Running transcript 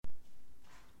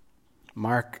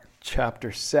Mark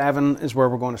chapter 7 is where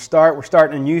we're going to start. We're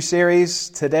starting a new series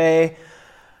today.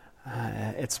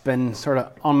 It's been sort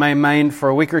of on my mind for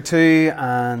a week or two,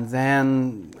 and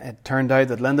then it turned out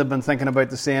that Linda had been thinking about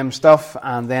the same stuff,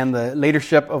 and then the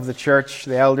leadership of the church,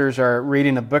 the elders, are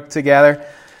reading a book together,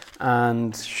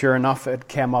 and sure enough, it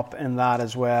came up in that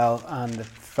as well, and it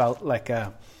felt like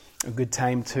a good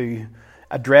time to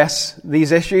address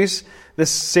these issues.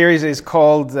 This series is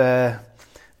called The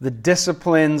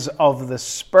Disciplines of the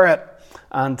Spirit.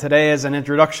 And today is an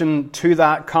introduction to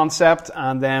that concept,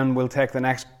 and then we'll take the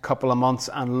next couple of months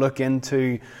and look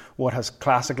into what has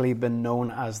classically been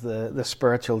known as the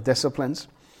spiritual disciplines.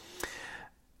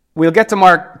 We'll get to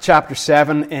Mark chapter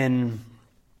 7 in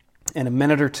a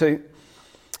minute or two.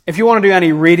 If you want to do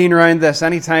any reading around this,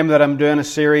 anytime that I'm doing a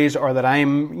series or that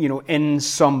I'm, in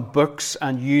some books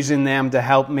and using them to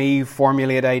help me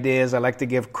formulate ideas, I like to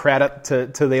give credit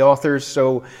to the authors.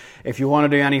 So if you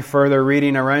want to do any further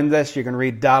reading around this, you can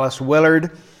read Dallas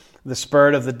Willard, The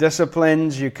Spirit of the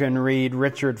Disciplines. You can read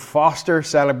Richard Foster,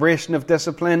 Celebration of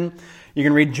Discipline. You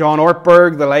can read John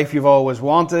Ortberg, The Life You've Always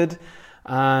Wanted.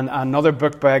 And another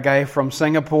book by a guy from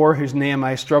Singapore whose name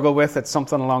I struggle with. It's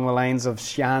something along the lines of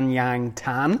Sian Yang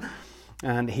Tan.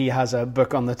 And he has a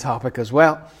book on the topic as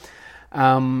well.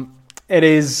 It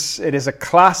is a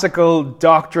classical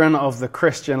doctrine of the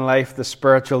Christian life, the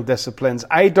spiritual disciplines.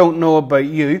 I don't know about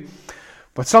you,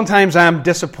 but sometimes I'm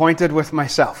disappointed with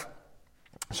myself.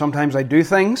 Sometimes I do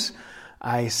things,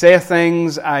 I say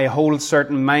things, I hold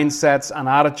certain mindsets and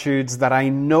attitudes that I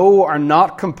know are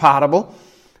not compatible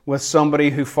with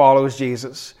somebody who follows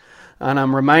Jesus. And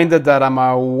I'm reminded that I'm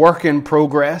a work in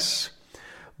progress,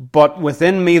 but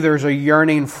within me there's a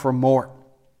yearning for more.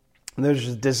 There's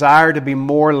a desire to be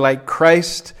more like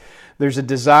Christ. There's a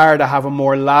desire to have a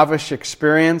more lavish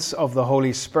experience of the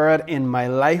Holy Spirit in my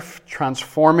life,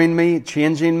 transforming me,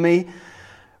 changing me.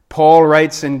 Paul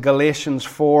writes in Galatians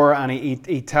 4, and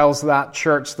he tells that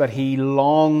church that he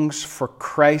longs for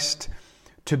Christ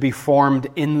to be formed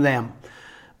in them.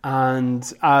 And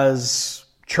as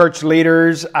church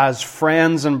leaders, as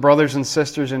friends and brothers and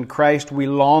sisters in Christ, we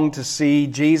long to see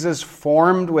Jesus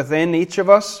formed within each of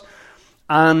us.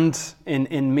 And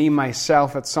in me,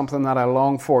 myself, it's something that I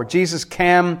long for. Jesus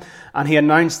came and he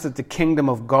announced that the kingdom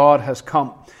of God has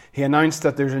come. He announced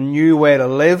that there's a new way to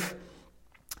live.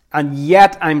 And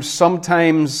yet I'm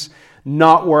sometimes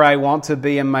not where I want to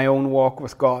be in my own walk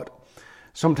with God.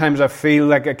 Sometimes I feel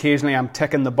like occasionally I'm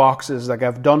ticking the boxes, like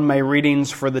I've done my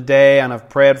readings for the day and I've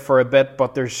prayed for a bit,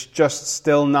 but there's just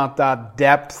still not that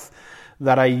depth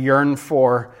that I yearn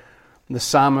for. The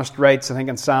psalmist writes, I think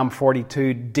in Psalm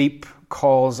 42, deep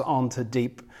calls onto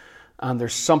deep. And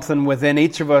there's something within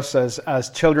each of us as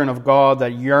children of God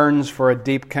that yearns for a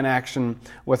deep connection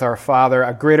with our Father,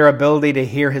 a greater ability to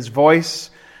hear His voice,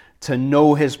 to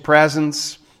know His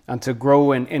presence, and to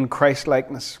grow in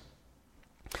Christ-likeness.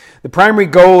 The primary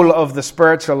goal of the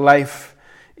spiritual life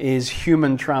is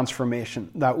human transformation,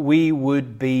 that we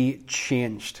would be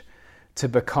changed to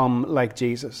become like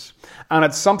Jesus. And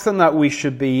it's something that we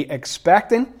should be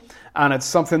expecting, and it's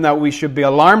something that we should be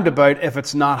alarmed about if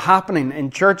it's not happening.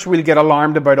 In church, we'll get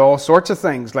alarmed about all sorts of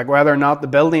things, like whether or not the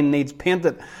building needs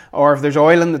painted, or if there's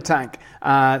oil in the tank,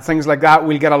 things like that.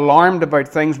 We'll get alarmed about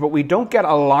things, but we don't get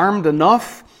alarmed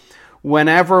enough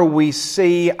whenever we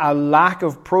see a lack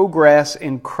of progress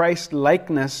in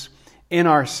Christ-likeness in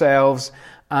ourselves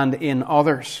and in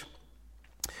others.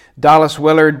 Dallas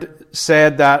Willard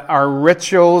said that our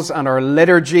rituals and our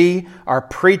liturgy, our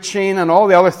preaching, and all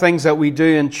the other things that we do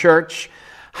in church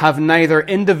have neither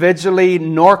individually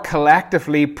nor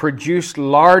collectively produced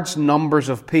large numbers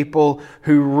of people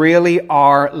who really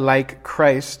are like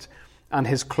Christ and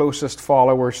His closest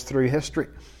followers through history.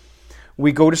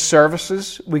 We go to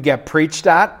services, we get preached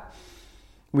at,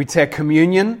 we take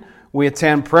communion, we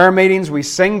attend prayer meetings, we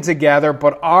sing together,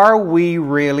 but are we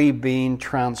really being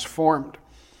transformed?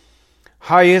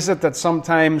 How is it that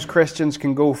sometimes Christians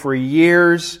can go for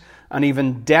years and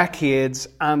even decades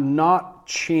and not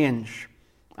change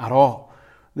at all?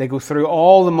 They go through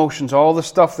all the motions, all the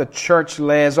stuff that church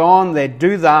lays on, they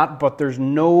do that, but there's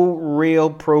no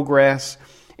real progress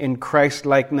in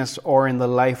Christ-likeness or in the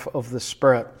life of the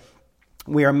Spirit.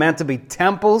 We are meant to be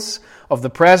temples of the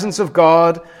presence of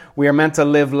God. We are meant to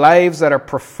live lives that are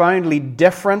profoundly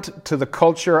different to the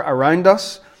culture around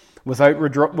us. Without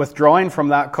withdrawing from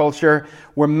that culture,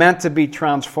 we're meant to be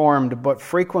transformed, but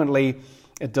frequently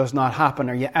it does not happen.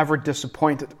 Are you ever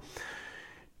disappointed?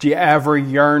 Do you ever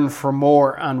yearn for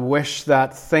more and wish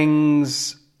that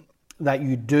things that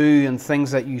you do and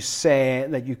things that you say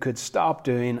that you could stop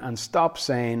doing and stop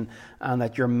saying, and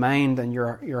that your mind and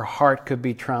your heart could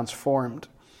be transformed?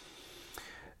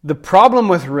 The problem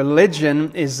with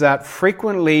religion is that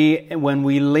frequently when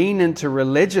we lean into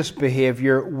religious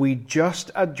behavior, we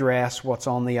just address what's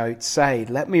on the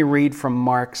outside. Let me read from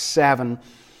Mark 7,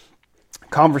 a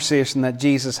conversation that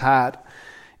Jesus had.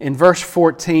 In verse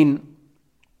 14,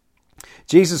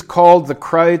 Jesus called the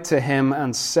crowd to him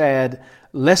and said,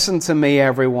 "Listen to me,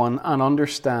 everyone, and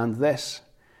understand this.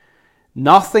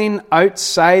 Nothing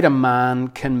outside a man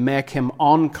can make him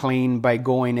unclean by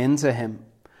going into him.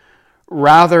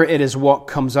 Rather, it is what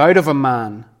comes out of a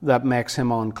man that makes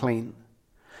him unclean."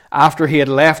 After he had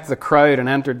left the crowd and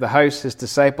entered the house, his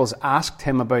disciples asked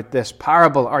him about this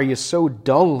parable. "Are you so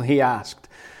dull?" he asked.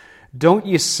 "Don't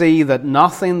you see that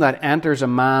nothing that enters a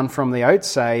man from the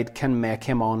outside can make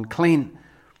him unclean?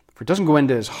 For it doesn't go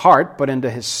into his heart, but into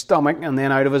his stomach and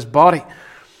then out of his body."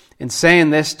 In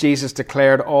saying this, Jesus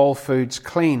declared all foods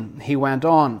clean. He went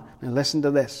on, and listen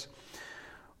to this.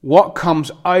 "What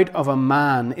comes out of a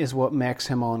man is what makes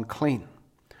him unclean.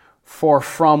 For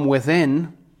from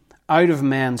within, out of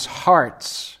men's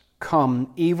hearts, come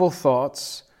evil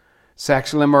thoughts,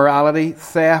 sexual immorality,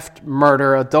 theft,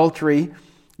 murder, adultery,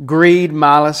 greed,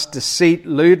 malice, deceit,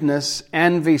 lewdness,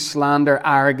 envy, slander,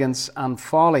 arrogance, and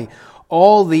folly.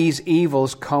 All these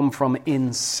evils come from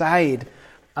inside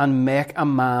and make a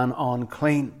man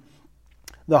unclean."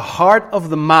 The heart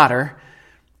of the matter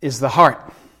is the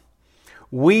heart.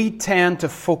 We tend to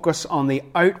focus on the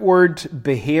outward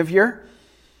behavior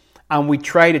and we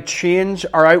try to change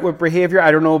our outward behavior.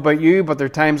 I don't know about you, but there are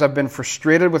times I've been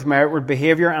frustrated with my outward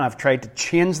behavior and I've tried to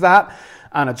change that.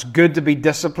 And it's good to be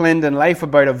disciplined in life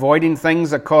about avoiding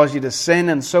things that cause you to sin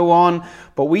and so on.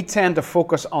 But we tend to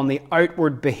focus on the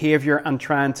outward behavior and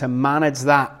trying to manage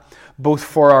that, both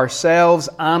for ourselves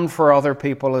and for other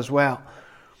people as well.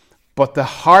 But the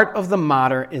heart of the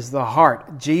matter is the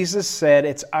heart. Jesus said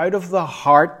it's out of the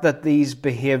heart that these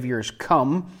behaviors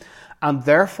come, and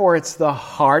therefore it's the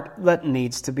heart that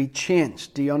needs to be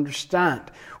changed. Do you understand?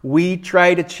 We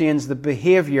try to change the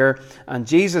behavior, and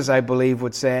Jesus, I believe,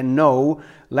 would say, no,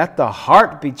 let the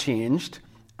heart be changed,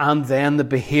 and then the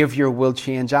behavior will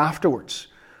change afterwards.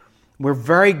 We're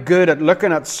very good at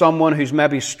looking at someone who's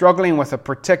maybe struggling with a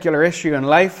particular issue in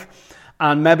life,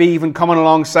 and maybe even coming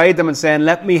alongside them and saying,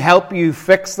 "Let me help you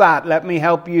fix that. Let me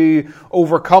help you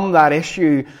overcome that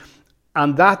issue."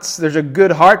 And there's a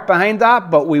good heart behind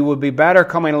that, but we would be better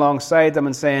coming alongside them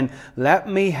and saying, "Let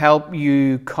me help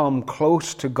you come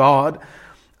close to God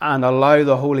and allow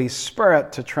the Holy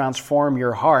Spirit to transform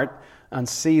your heart and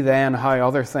see then how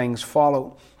other things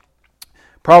follow."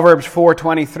 Proverbs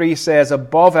 4:23 says,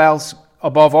 above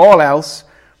all else,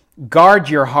 guard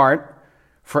your heart,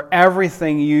 for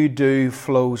everything you do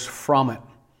flows from it.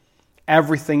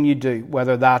 Everything you do,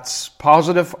 whether that's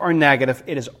positive or negative,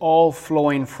 it is all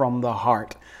flowing from the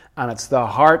heart. And it's the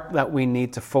heart that we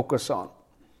need to focus on.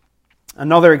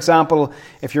 Another example,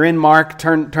 if you're in Mark,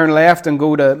 turn left and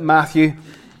go to Matthew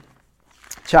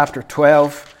chapter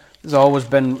 12. There's always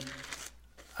been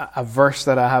a verse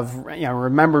that I have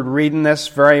remembered reading this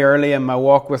very early in my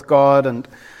walk with God and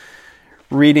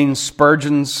reading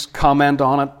Spurgeon's comment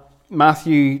on it.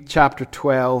 Matthew chapter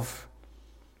 12,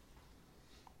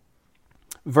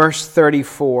 verse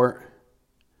 34.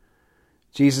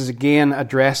 Jesus, again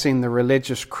addressing the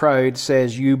religious crowd,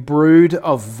 says, "You brood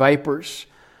of vipers,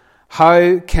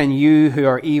 how can you who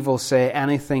are evil say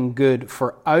anything good?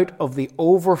 For out of the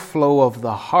overflow of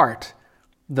the heart,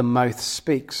 the mouth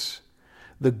speaks.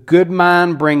 The good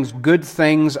man brings good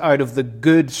things out of the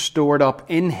good stored up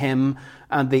in him,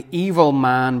 and the evil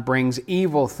man brings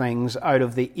evil things out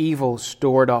of the evil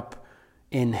stored up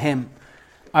in him."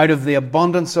 Out of the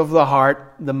abundance of the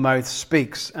heart, the mouth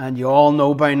speaks. And you all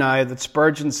know by now that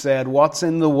Spurgeon said, what's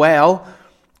in the well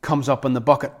comes up in the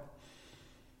bucket.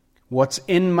 What's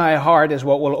in my heart is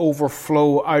what will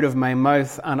overflow out of my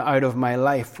mouth and out of my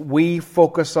life. We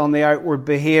focus on the outward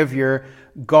behavior.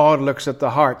 God looks at the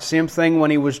heart. Same thing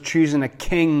when he was choosing a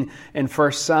king in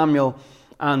 1 Samuel.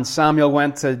 And Samuel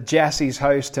went to Jesse's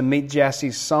house to meet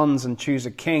Jesse's sons and choose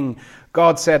a king.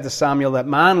 God said to Samuel that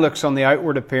man looks on the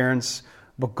outward appearance,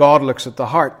 but God looks at the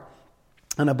heart.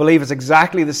 And I believe it's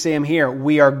exactly the same here.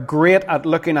 We are great at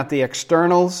looking at the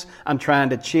externals and trying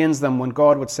to change them, when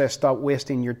God would say, stop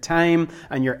wasting your time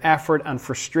and your effort and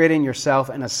frustrating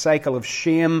yourself in a cycle of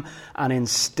shame, and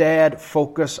instead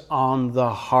focus on the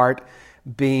heart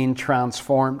being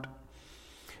transformed.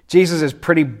 Jesus is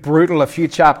pretty brutal a few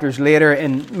chapters later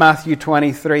in Matthew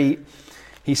 23.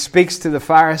 He speaks to the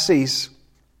Pharisees,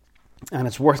 and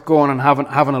it's worth going and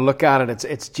having a look at it.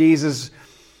 It's Jesus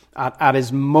at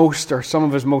his most, or some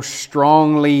of his most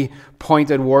strongly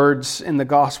pointed words in the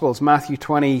Gospels. Matthew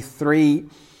 23,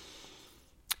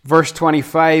 Verse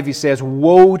 25, he says,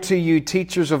 "Woe to you,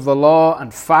 teachers of the law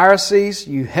and Pharisees,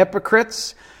 you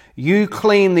hypocrites! You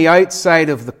clean the outside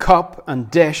of the cup and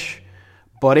dish,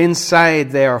 but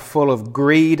inside they are full of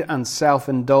greed and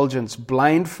self-indulgence.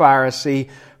 Blind Pharisee,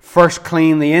 first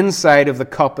clean the inside of the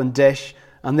cup and dish,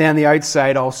 and then the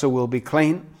outside also will be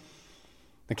clean."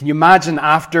 Now, can you imagine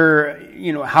after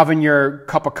having your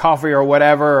cup of coffee or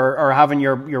whatever, or having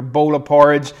your bowl of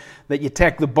porridge, that you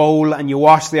take the bowl and you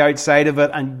wash the outside of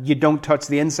it and you don't touch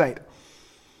the inside?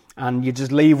 And you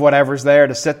just leave whatever's there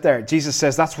to sit there. Jesus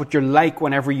says that's what you're like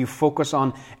whenever you focus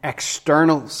on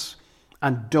externals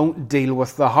and don't deal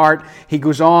with the heart. He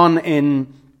goes on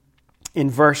in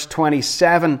verse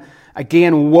 27,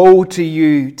 again, "Woe to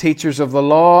you, teachers of the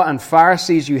law and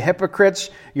Pharisees, you hypocrites!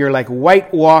 You're like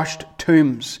whitewashed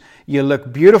tombs. You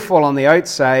look beautiful on the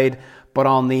outside, but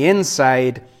on the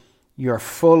inside you're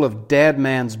full of dead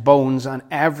men's bones and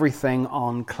everything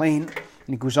unclean."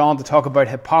 And he goes on to talk about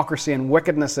hypocrisy and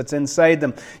wickedness that's inside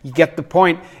them. You get the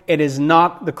point.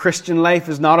 The Christian life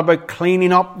is not about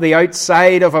cleaning up the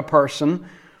outside of a person.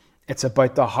 It's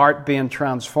about the heart being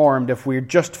transformed. If we're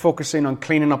just focusing on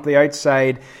cleaning up the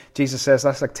outside, Jesus says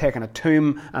that's like taking a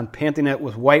tomb and painting it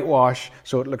with whitewash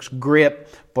so it looks great,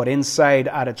 but inside,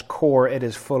 at its core, it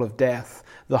is full of death.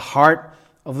 The heart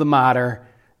of the matter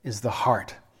is the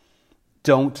heart.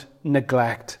 Don't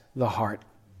neglect the heart.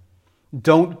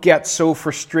 Don't get so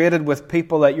frustrated with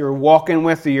people that you're walking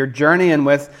with or you're journeying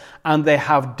with, and they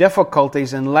have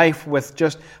difficulties in life with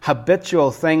just habitual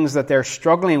things that they're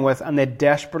struggling with and they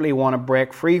desperately want to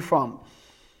break free from.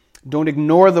 Don't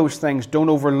ignore those things. Don't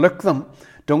overlook them.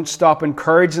 Don't stop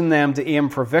encouraging them to aim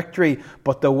for victory.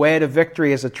 But the way to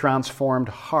victory is a transformed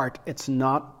heart. It's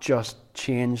not just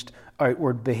changed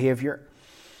outward behavior.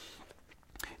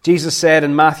 Jesus said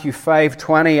in Matthew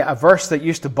 5:20, a verse that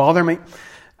used to bother me,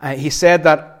 he said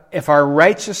that if our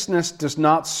righteousness does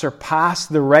not surpass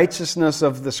the righteousness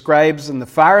of the scribes and the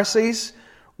Pharisees,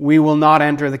 we will not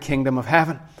enter the kingdom of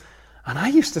heaven. And I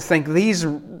used to think these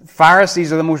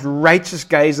Pharisees are the most righteous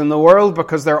guys in the world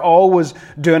because they're always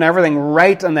doing everything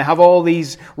right and they have all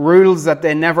these rules that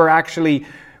they never actually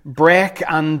break.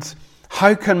 And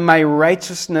how can my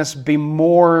righteousness be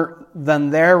more than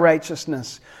their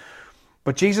righteousness?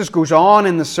 But Jesus goes on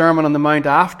in the Sermon on the Mount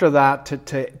after that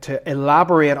to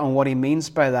elaborate on what he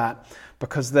means by that,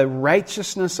 because the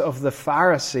righteousness of the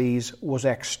Pharisees was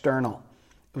external.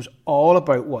 It was all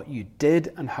about what you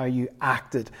did and how you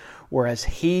acted, whereas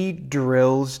he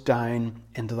drills down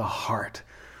into the heart.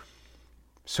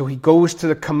 So he goes to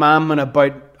the commandment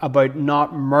about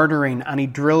not murdering, and he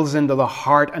drills into the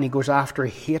heart and he goes after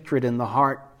hatred in the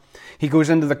heart. He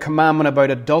goes into the commandment about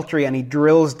adultery and he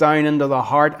drills down into the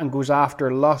heart and goes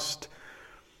after lust.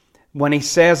 When he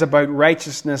says about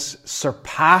righteousness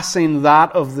surpassing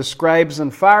that of the scribes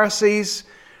and Pharisees,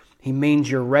 he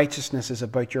means your righteousness is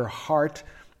about your heart,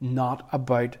 not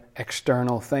about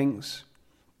external things.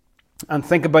 And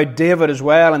think about David as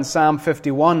well in Psalm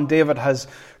 51. David has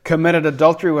committed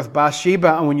adultery with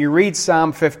Bathsheba, and when you read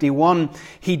Psalm 51,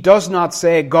 he does not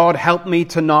say, "God, help me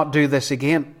to not do this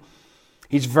again."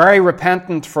 He's very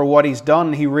repentant for what he's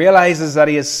done. He realizes that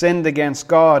he has sinned against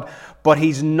God, but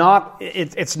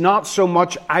it's not so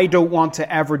much, "I don't want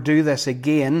to ever do this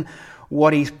again."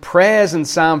 What he prays in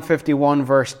Psalm 51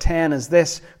 verse 10 is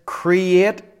this: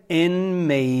 "Create in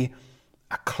me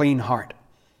a clean heart."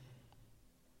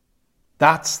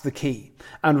 That's the key.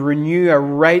 "And renew a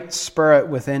right spirit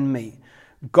within me."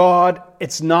 God,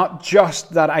 it's not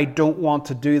just that I don't want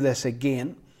to do this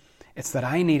again. It's that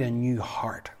I need a new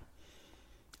heart.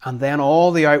 And then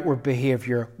all the outward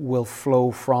behavior will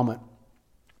flow from it.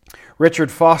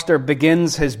 Richard Foster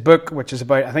begins his book, which is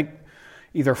about, I think,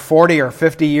 either 40 or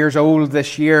 50 years old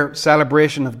this year,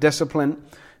 Celebration of Discipline.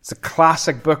 It's a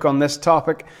classic book on this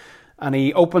topic. And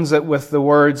he opens it with the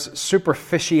words,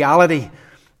 "Superficiality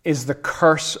is the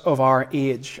curse of our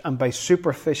age." And by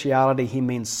superficiality, he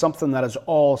means something that is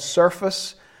all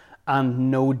surface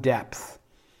and no depth.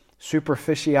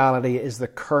 Superficiality is the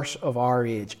curse of our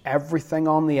age. Everything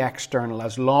on the external,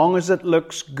 as long as it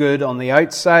looks good on the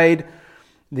outside,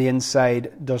 the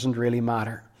inside doesn't really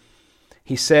matter.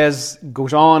 He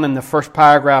goes on in the first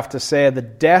paragraph to say, "The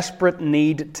desperate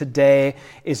need today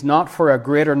is not for a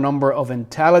greater number of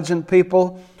intelligent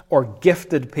people or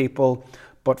gifted people,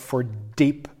 but for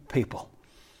deep people.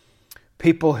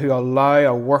 People who allow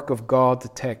a work of God to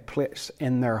take place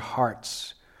in their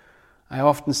hearts." I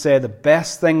often say the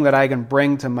best thing that I can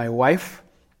bring to my wife,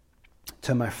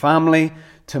 to my family,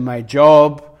 to my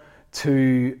job,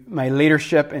 to my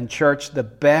leadership in church, the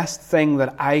best thing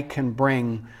that I can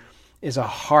bring is a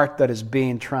heart that is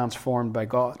being transformed by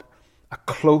God. a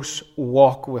close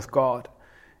walk with God,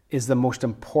 is the most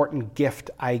important gift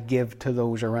I give to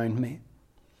those around me.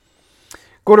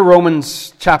 Go to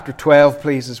Romans chapter 12,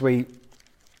 please, as we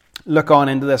look on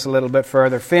into this a little bit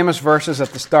further. Famous verses at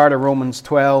the start of Romans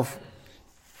 12.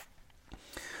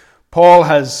 Paul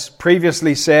has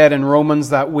previously said in Romans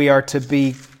that we are to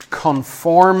be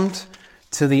conformed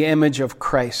to the image of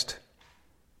Christ,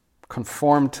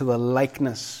 conformed to the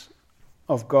likeness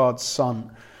of God's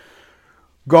Son.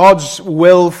 God's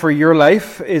will for your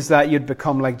life is that you'd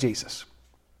become like Jesus.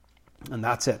 And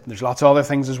that's it. There's lots of other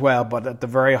things as well, but at the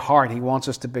very heart, He wants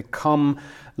us to become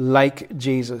like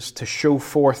Jesus, to show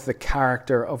forth the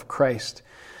character of Christ.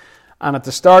 And at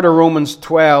the start of Romans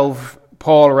 12,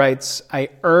 Paul writes, I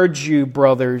urge you,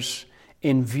 brothers,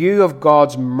 in view of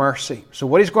God's mercy. So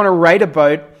what he's going to write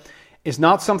about is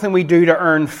not something we do to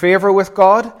earn favor with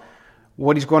God.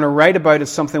 What he's going to write about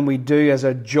is something we do as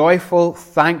a joyful,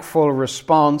 thankful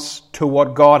response to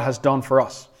what God has done for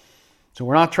us. So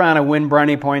we're not trying to win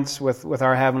brownie points with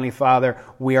our Heavenly Father.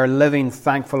 We are living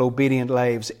thankful, obedient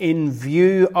lives in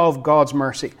view of God's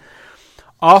mercy.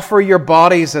 Offer your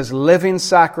bodies as living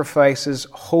sacrifices,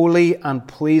 holy and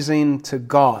pleasing to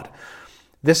God.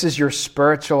 This is your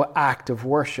spiritual act of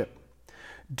worship.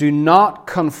 Do not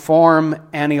conform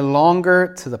any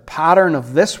longer to the pattern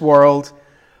of this world,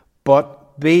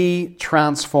 but be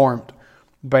transformed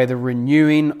by the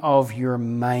renewing of your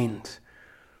mind.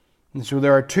 And so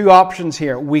there are two options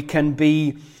here. We can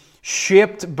be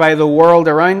shaped by the world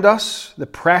around us, the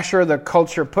pressure that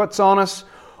culture puts on us,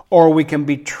 or we can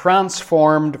be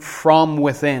transformed from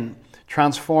within,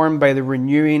 transformed by the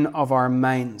renewing of our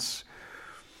minds.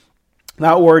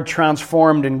 That word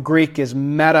transformed in Greek is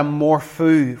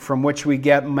metamorpho, from which we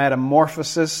get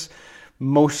metamorphosis,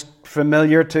 most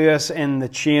familiar to us in the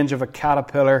change of a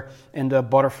caterpillar into a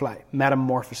butterfly.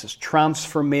 Metamorphosis,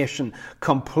 transformation,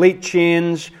 complete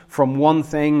change from one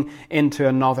thing into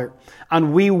another.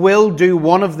 And we will do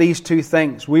one of these two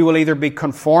things. We will either be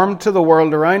conformed to the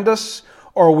world around us,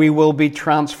 or we will be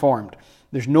transformed.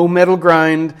 There's no middle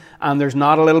ground, and there's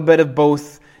not a little bit of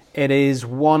both. It is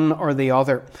one or the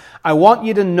other. I want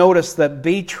you to notice that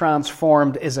be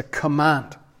transformed is a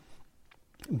command.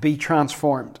 Be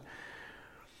transformed.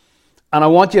 And I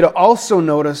want you to also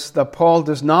notice that Paul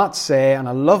does not say, and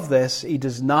I love this, he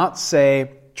does not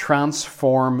say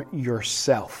transform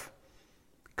yourself.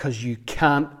 Because you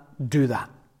can't do that.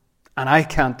 And I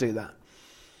can't do that.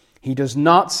 He does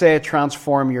not say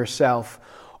transform yourself.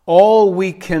 All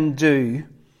we can do,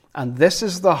 and this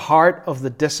is the heart of the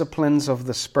disciplines of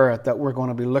the Spirit that we're going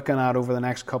to be looking at over the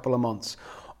next couple of months.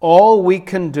 All we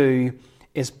can do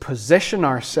is position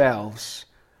ourselves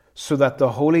so that the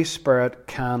Holy Spirit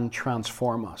can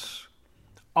transform us.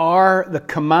 The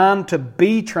command to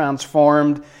be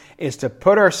transformed is to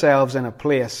put ourselves in a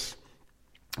place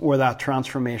where that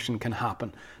transformation can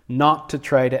happen, not to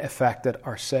try to effect it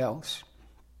ourselves.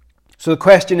 So the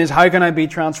question is, how can I be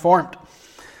transformed?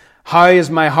 How is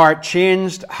my heart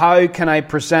changed? How can I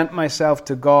present myself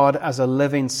to God as a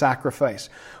living sacrifice?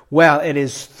 Well, it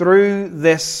is through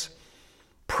this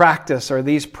practice or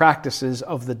these practices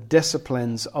of the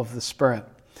disciplines of the Spirit.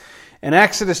 In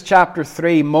Exodus chapter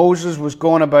 3, Moses was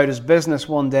going about his business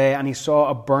one day and he saw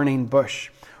a burning bush.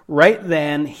 Right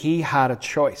then, he had a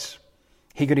choice.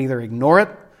 He could either ignore it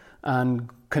and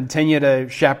continue to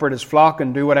shepherd his flock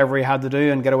and do whatever he had to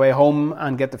do and get away home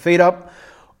and get the feet up,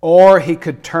 or he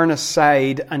could turn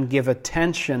aside and give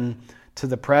attention to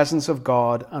the presence of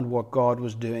God and what God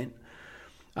was doing.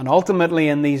 And ultimately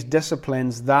in these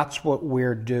disciplines, that's what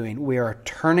we're doing. We are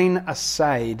turning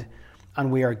aside and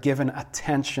we are giving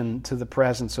attention to the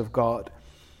presence of God.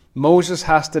 Moses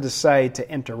has to decide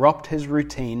to interrupt his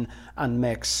routine and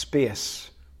make space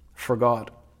for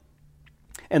God.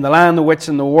 In The Lion, the Witch,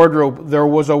 and the Wardrobe, there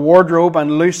was a wardrobe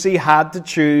and Lucy had to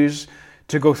choose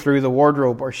to go through the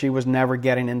wardrobe or she was never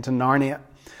getting into Narnia.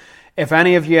 If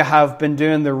any of you have been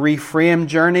doing the Reframe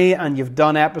journey and you've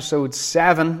done episode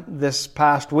 7 this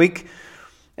past week,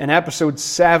 in episode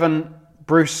 7,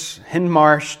 Bruce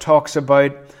Hindmarsh talks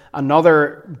about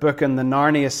another book in the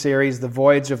Narnia series, The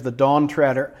Voyage of the Dawn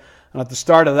Treader. And at the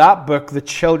start of that book, the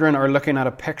children are looking at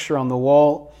a picture on the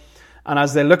wall. And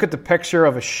as they look at the picture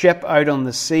of a ship out on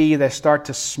the sea, they start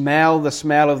to smell the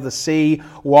smell of the sea.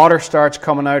 Water starts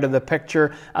coming out of the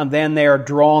picture, and then they are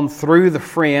drawn through the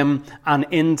frame and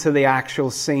into the actual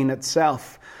scene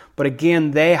itself. But again,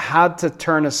 they had to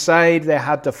turn aside. They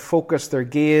had to focus their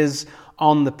gaze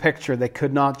on the picture. They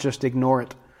could not just ignore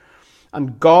it.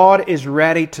 And God is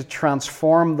ready to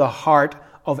transform the heart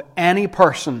of any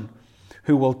person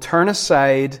who will turn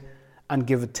aside and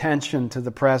give attention to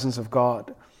the presence of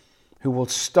God. who will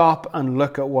stop and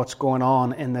look at what's going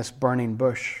on in this burning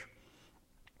bush.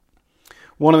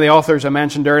 One of the authors I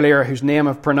mentioned earlier, whose name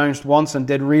I've pronounced once and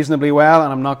did reasonably well,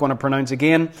 and I'm not going to pronounce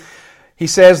again, he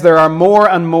says there are more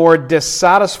and more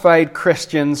dissatisfied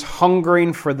Christians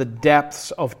hungering for the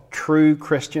depths of true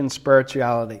Christian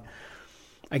spirituality.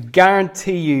 I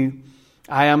guarantee you,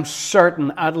 I am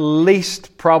certain, at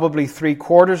least probably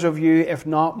 3/4 of you, if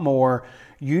not more,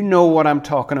 you know what I'm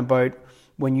talking about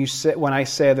when I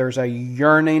say there's a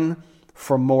yearning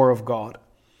for more of God.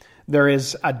 There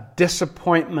is a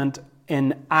disappointment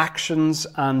in actions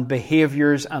and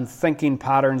behaviors and thinking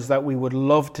patterns that we would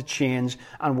love to change,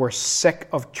 and we're sick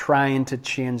of trying to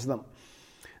change them.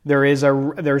 There's a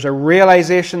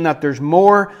realization that there's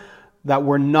more that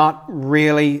we're not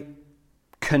really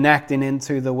connecting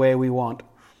into the way we want.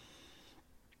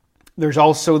 There's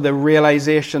also the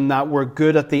realization that we're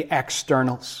good at the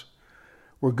externals.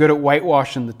 We're good at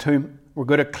whitewashing the tomb. We're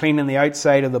good at cleaning the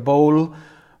outside of the bowl.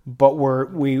 But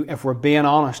if we're being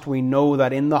honest, we know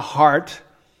that in the heart,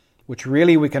 which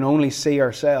really we can only see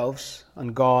ourselves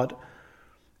and God,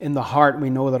 in the heart we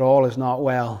know that all is not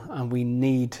well, and we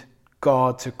need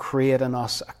God to create in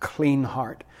us a clean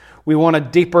heart. We want a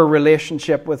deeper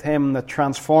relationship with Him that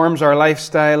transforms our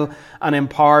lifestyle and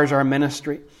empowers our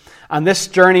ministry. And this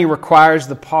journey requires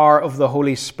the power of the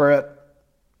Holy Spirit.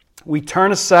 We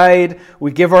turn aside,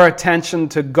 we give our attention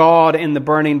to God in the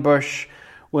burning bush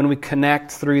when we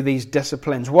connect through these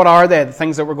disciplines. What are they? The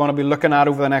things that we're going to be looking at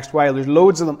over the next while. There's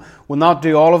loads of them. We'll not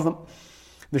do all of them.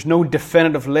 There's no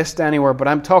definitive list anywhere, but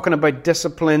I'm talking about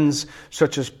disciplines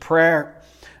such as prayer,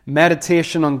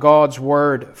 meditation on God's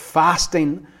Word,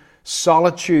 fasting,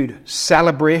 solitude,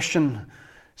 celebration,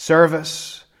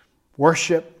 service,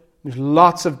 worship. There's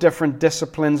lots of different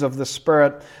disciplines of the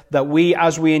Spirit that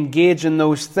as we engage in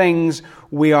those things,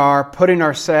 we are putting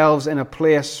ourselves in a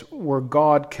place where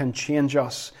God can change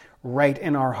us right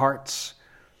in our hearts.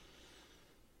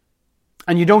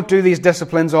 And you don't do these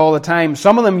disciplines all the time.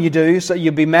 Some of them you do, so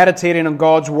you'll be meditating on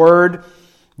God's Word.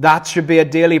 That should be a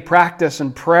daily practice.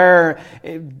 And prayer,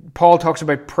 Paul talks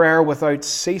about prayer without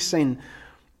ceasing.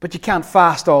 But you can't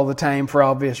fast all the time for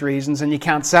obvious reasons, and you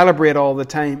can't celebrate all the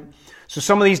time. So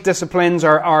some of these disciplines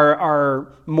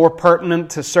are more pertinent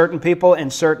to certain people in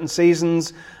certain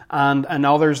seasons, and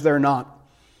others they're not.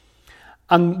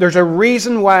 And there's a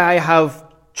reason why I have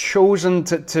chosen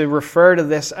to refer to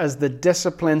this as the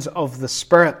disciplines of the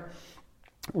Spirit,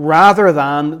 rather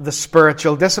than the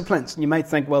spiritual disciplines. You might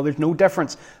think, well, there's no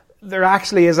difference. There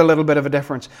actually is a little bit of a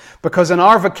difference, because in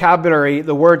our vocabulary,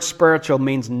 the word spiritual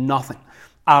means nothing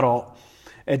at all.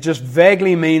 It just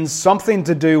vaguely means something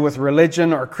to do with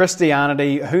religion or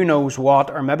Christianity, who knows what,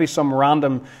 or maybe some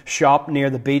random shop near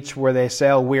the beach where they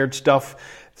sell weird stuff.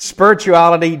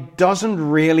 Spirituality doesn't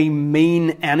really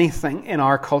mean anything in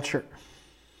our culture.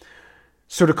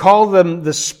 So to call them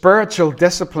the spiritual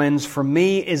disciplines, for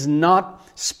me, is not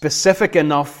specific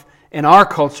enough in our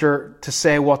culture to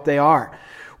say what they are.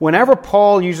 Whenever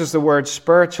Paul uses the word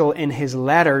spiritual in his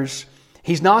letters,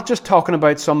 he's not just talking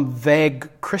about some vague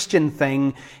Christian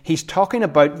thing. He's talking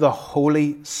about the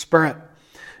Holy Spirit.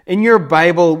 In your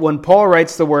Bible, when Paul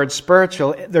writes the word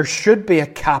spiritual, there should be a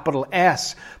capital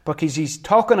S, because he's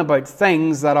talking about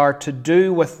things that are to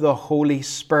do with the Holy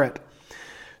Spirit.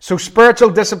 So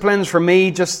spiritual disciplines for me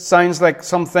just sounds like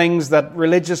some things that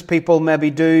religious people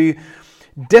maybe do.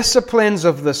 Disciplines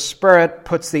of the Spirit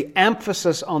puts the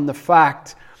emphasis on the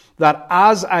fact that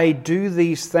as I do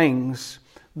these things,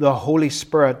 the Holy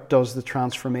Spirit does the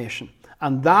transformation.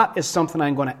 And that is something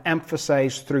I'm going to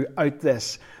emphasize throughout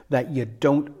this, that you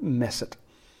don't miss it.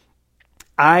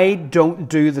 I don't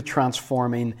do the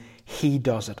transforming, He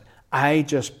does it. I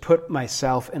just put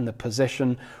myself in the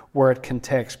position where it can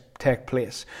take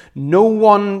place. No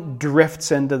one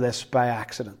drifts into this by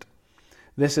accident.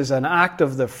 This is an act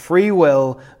of the free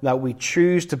will that we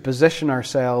choose to position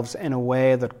ourselves in a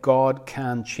way that God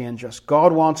can change us.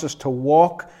 God wants us to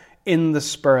walk in the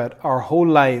Spirit our whole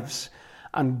lives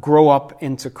and grow up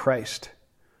into Christ.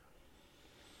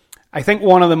 I think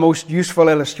one of the most useful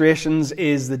illustrations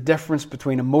is the difference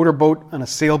between a motorboat and a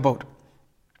sailboat.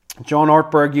 John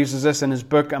Ortberg uses this in his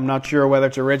book. I'm not sure whether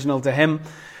it's original to him.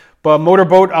 But a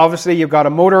motorboat, obviously you've got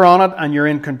a motor on it and you're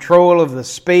in control of the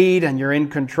speed and you're in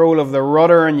control of the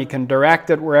rudder and you can direct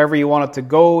it wherever you want it to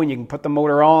go, and you can put the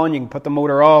motor on, you can put the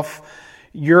motor off.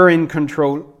 You're in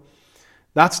control.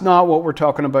 That's not what we're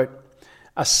talking about.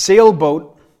 A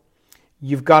sailboat,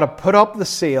 you've got to put up the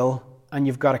sail and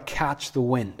you've got to catch the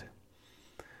wind.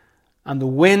 And the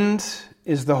wind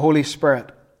is the Holy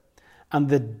Spirit. And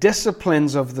the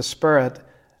disciplines of the Spirit,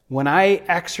 when I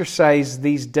exercise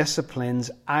these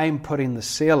disciplines, I'm putting the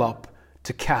sail up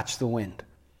to catch the wind.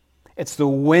 It's the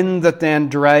wind that then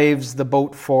drives the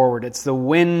boat forward. It's the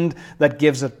wind that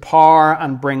gives it power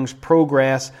and brings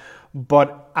progress.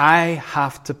 But I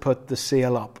have to put the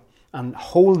sail up. And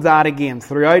hold that again.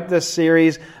 Throughout this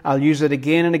series, I'll use it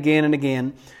again and again and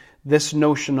again. This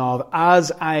notion of,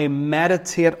 as I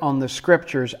meditate on the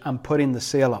Scriptures, I'm putting the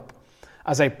sail up.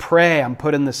 As I pray, I'm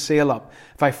putting the sail up.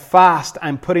 If I fast,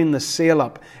 I'm putting the sail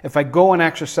up. If I go and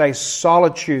exercise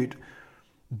solitude,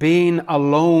 being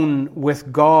alone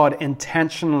with God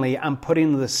intentionally, I'm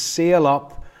putting the sail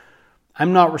up.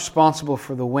 I'm not responsible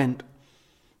for the wind.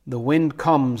 The wind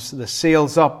comes, the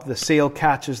sail's up, the sail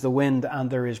catches the wind, and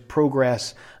there is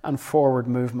progress and forward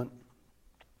movement.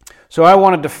 So I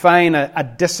want to define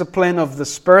a discipline of the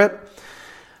Spirit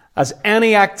as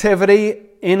any activity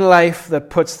in life that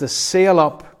puts the sail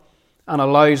up and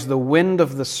allows the wind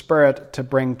of the Spirit to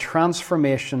bring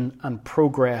transformation and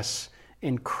progress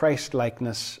in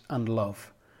Christ-likeness and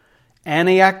love.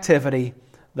 Any activity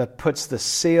that puts the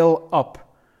sail up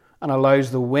and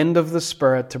allows the wind of the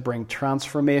Spirit to bring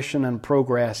transformation and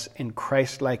progress in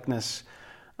Christ-likeness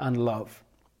and love.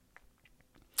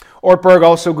 Ortberg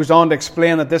also goes on to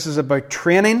explain that this is about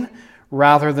training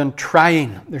rather than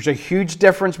trying. There's a huge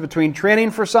difference between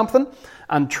training for something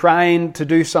and trying to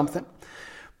do something.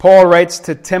 Paul writes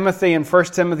to Timothy in 1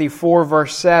 Timothy 4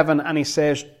 verse 7, and he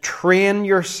says, train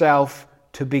yourself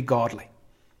to be godly.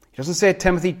 He doesn't say,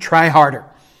 Timothy, try harder.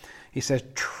 He says,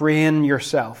 train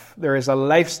yourself. There is a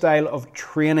lifestyle of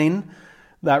training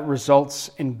that results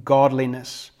in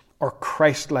godliness or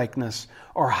Christ-likeness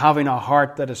or having a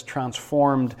heart that is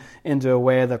transformed into a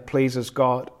way that pleases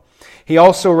God. He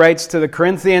also writes to the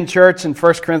Corinthian church in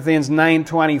 1 Corinthians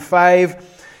 9:25.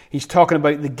 He's talking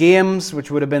about the games, which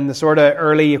would have been the sort of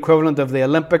early equivalent of the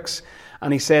Olympics.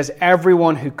 And he says,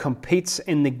 everyone who competes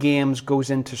in the games goes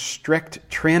into strict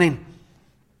training.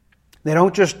 They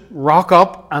don't just rock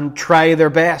up and try their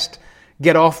best.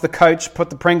 Get off the couch, put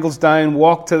the Pringles down,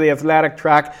 walk to the athletic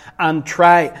track and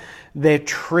try. They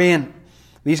train.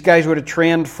 These guys would have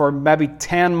trained for maybe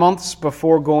 10 months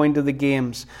before going to the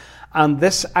games. And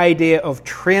this idea of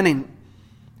training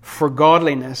for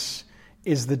godliness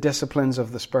is the disciplines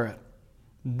of the Spirit.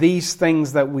 These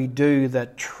things that we do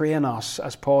that train us,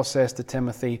 as Paul says to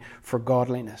Timothy, for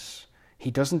godliness.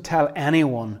 He doesn't tell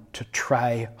anyone to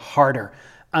try harder,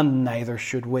 and neither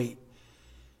should we.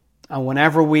 And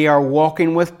whenever we are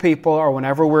walking with people, or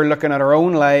whenever we're looking at our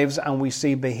own lives and we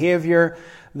see behavior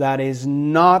that is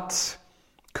not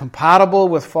compatible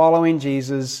with following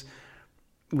Jesus,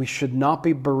 we should not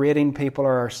be berating people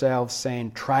or ourselves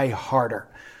saying, try harder.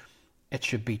 It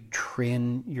should be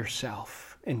train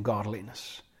yourself in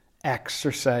godliness.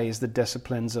 Exercise the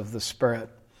disciplines of the Spirit.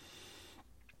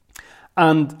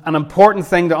 And an important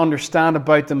thing to understand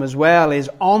about them as well is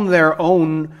on their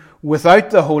own, without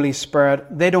the Holy Spirit,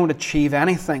 they don't achieve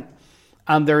anything.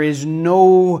 And there is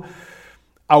no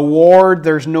award,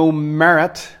 there's no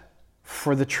merit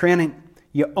for the training.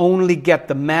 You only get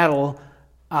the medal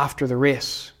after the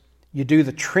race. You do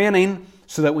the training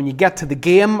so that when you get to the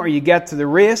game or you get to the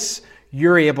race,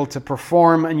 you're able to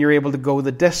perform and you're able to go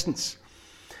the distance.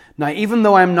 Now, even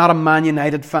though I'm not a Man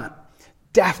United fan,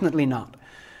 definitely not,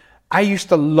 I used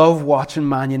to love watching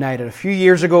Man United. A few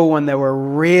years ago when they were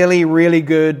really, really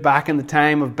good, back in the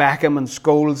time of Beckham and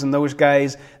Scholes and those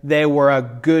guys, they were a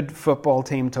good football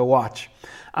team to watch.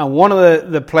 And one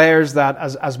of the players that,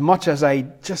 as much as I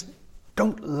just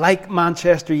don't like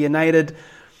Manchester United,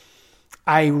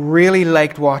 I really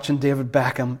liked watching David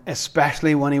Beckham,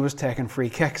 especially when he was taking free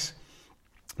kicks.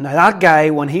 Now that guy,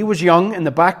 when he was young in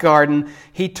the back garden,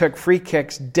 he took free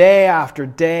kicks day after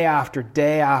day after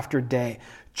day after day.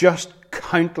 Just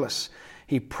countless.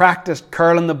 He practiced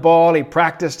curling the ball. He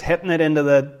practiced hitting it into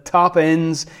the top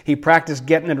ends. He practiced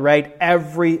getting it right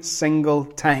every single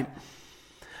time.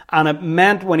 And it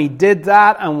meant when he did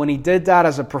that, and when he did that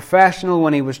as a professional,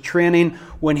 when he was training,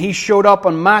 when he showed up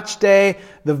on match day,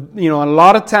 a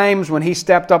lot of times when he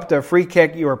stepped up to a free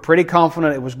kick, you were pretty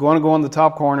confident it was going to go in the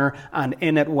top corner, and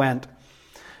in it went.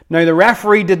 Now, the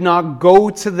referee did not go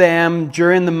to them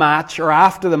during the match or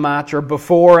after the match or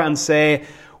before and say,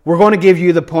 we're going to give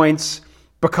you the points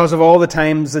because of all the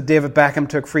times that David Beckham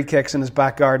took free kicks in his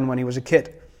back garden when he was a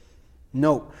kid.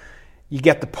 No. You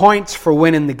get the points for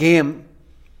winning the game.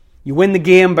 You win the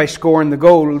game by scoring the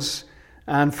goals.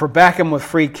 And for Beckham with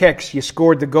free kicks, you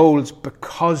scored the goals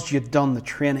because you'd done the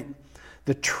training.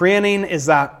 The training is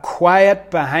that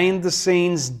quiet,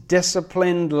 behind-the-scenes,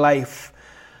 disciplined life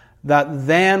that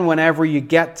then whenever you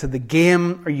get to the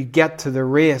game or you get to the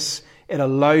race, it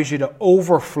allows you to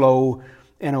overflow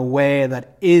in a way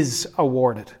that is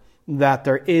awarded, that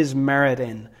there is merit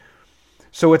in.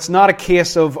 So it's not a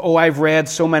case of, oh, I've read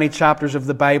so many chapters of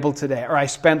the Bible today, or I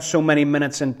spent so many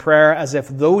minutes in prayer, as if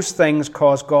those things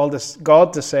cause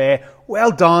God to say,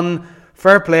 well done,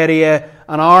 fair play to you,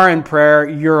 an hour in prayer,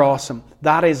 you're awesome.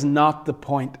 That is not the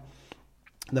point.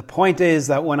 The point is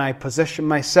that when I position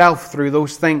myself through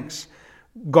those things,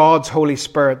 God's Holy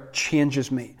Spirit changes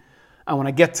me. And when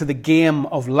I get to the game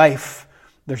of life,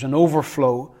 there's an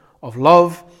overflow of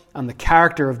love and the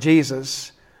character of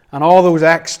Jesus. And all those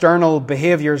external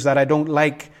behaviors that I don't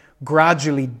like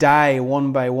gradually die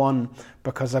one by one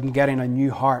because I'm getting a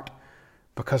new heart,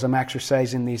 because I'm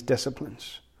exercising these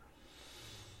disciplines.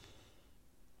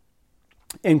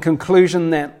 In conclusion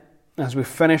then, as we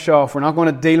finish off, we're not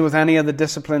going to deal with any of the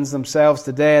disciplines themselves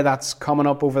today. That's coming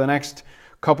up over the next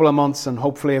couple of months, and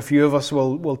hopefully a few of us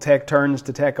will take turns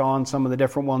to take on some of the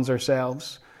different ones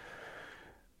ourselves.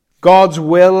 God's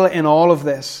will in all of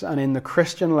this and in the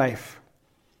Christian life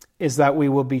is that we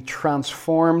will be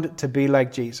transformed to be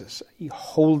like Jesus. You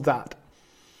hold that.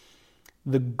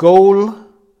 The goal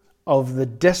of the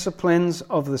disciplines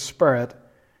of the Spirit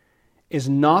is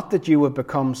not that you would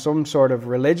become some sort of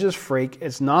religious freak.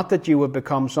 It's not that you would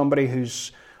become somebody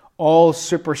who's all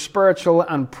super spiritual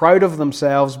and proud of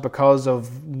themselves because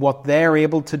of what they're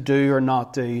able to do or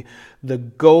not do. The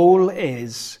goal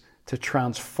is to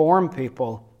transform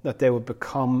people that they would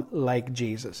become like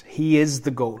Jesus. He is the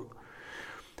goal.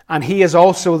 And He is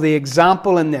also the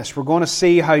example in this. We're going to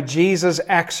see how Jesus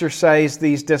exercised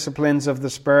these disciplines of the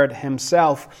Spirit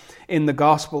Himself in the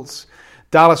Gospels.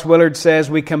 Dallas Willard says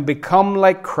we can become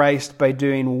like Christ by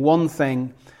doing one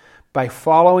thing, by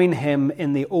following Him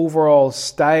in the overall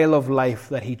style of life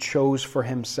that He chose for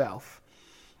Himself.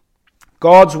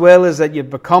 God's will is that you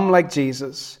become like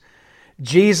Jesus.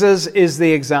 Jesus is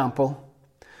the example.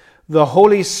 The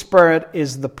Holy Spirit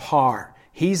is the power.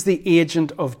 He's the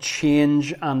agent of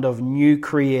change and of new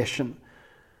creation.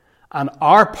 And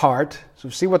our part, so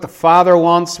we see what the Father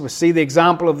wants, we see the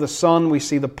example of the Son, we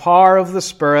see the power of the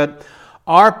Spirit.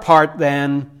 Our part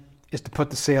then is to put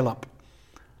the sail up.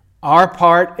 Our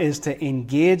part is to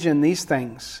engage in these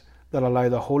things that allow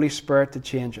the Holy Spirit to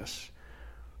change us.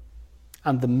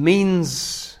 And the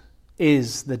means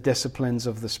is the disciplines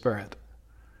of the Spirit.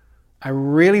 I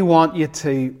really want you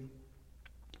to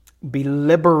be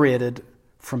liberated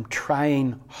from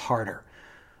trying harder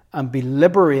and be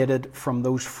liberated from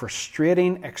those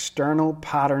frustrating external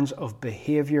patterns of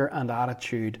behavior and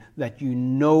attitude that you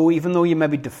know, even though you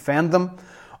maybe defend them,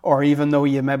 or even though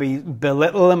you maybe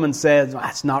belittle them and say,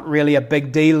 that's not really a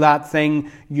big deal, that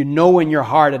thing, you know in your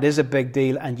heart it is a big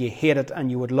deal and you hate it and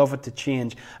you would love it to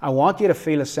change. I want you to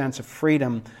feel a sense of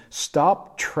freedom.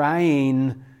 Stop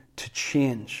trying to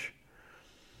change.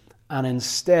 And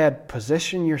instead,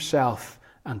 position yourself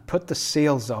and put the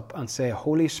sails up and say,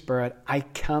 Holy Spirit, I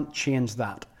can't change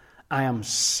that. I am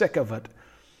sick of it.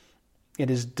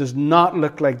 It does not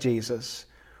look like Jesus.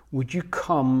 Would you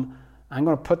come? I'm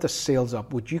going to put the sails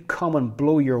up. Would you come and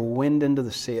blow your wind into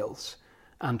the sails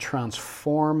and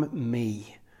transform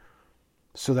me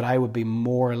so that I would be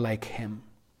more like Him?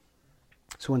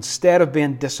 So instead of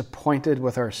being disappointed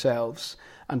with ourselves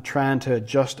and trying to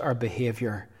adjust our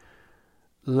behavior,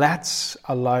 let's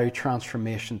allow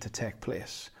transformation to take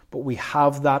place. But we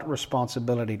have that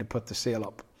responsibility to put the sail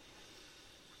up.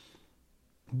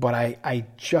 But I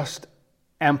just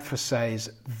emphasize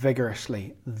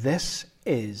vigorously, this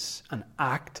is an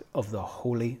act of the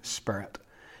Holy Spirit.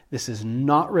 This is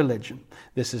not religion.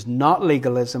 This is not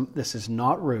legalism. This is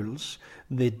not rules.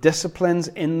 The disciplines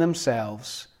in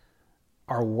themselves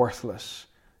are worthless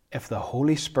if the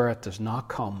Holy Spirit does not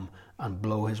come and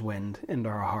blow His wind into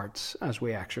our hearts as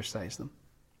we exercise them.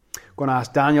 I'm going to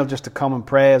ask Daniel just to come and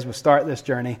pray as we start this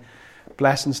journey.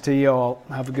 Blessings to you all.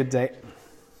 Have a good day.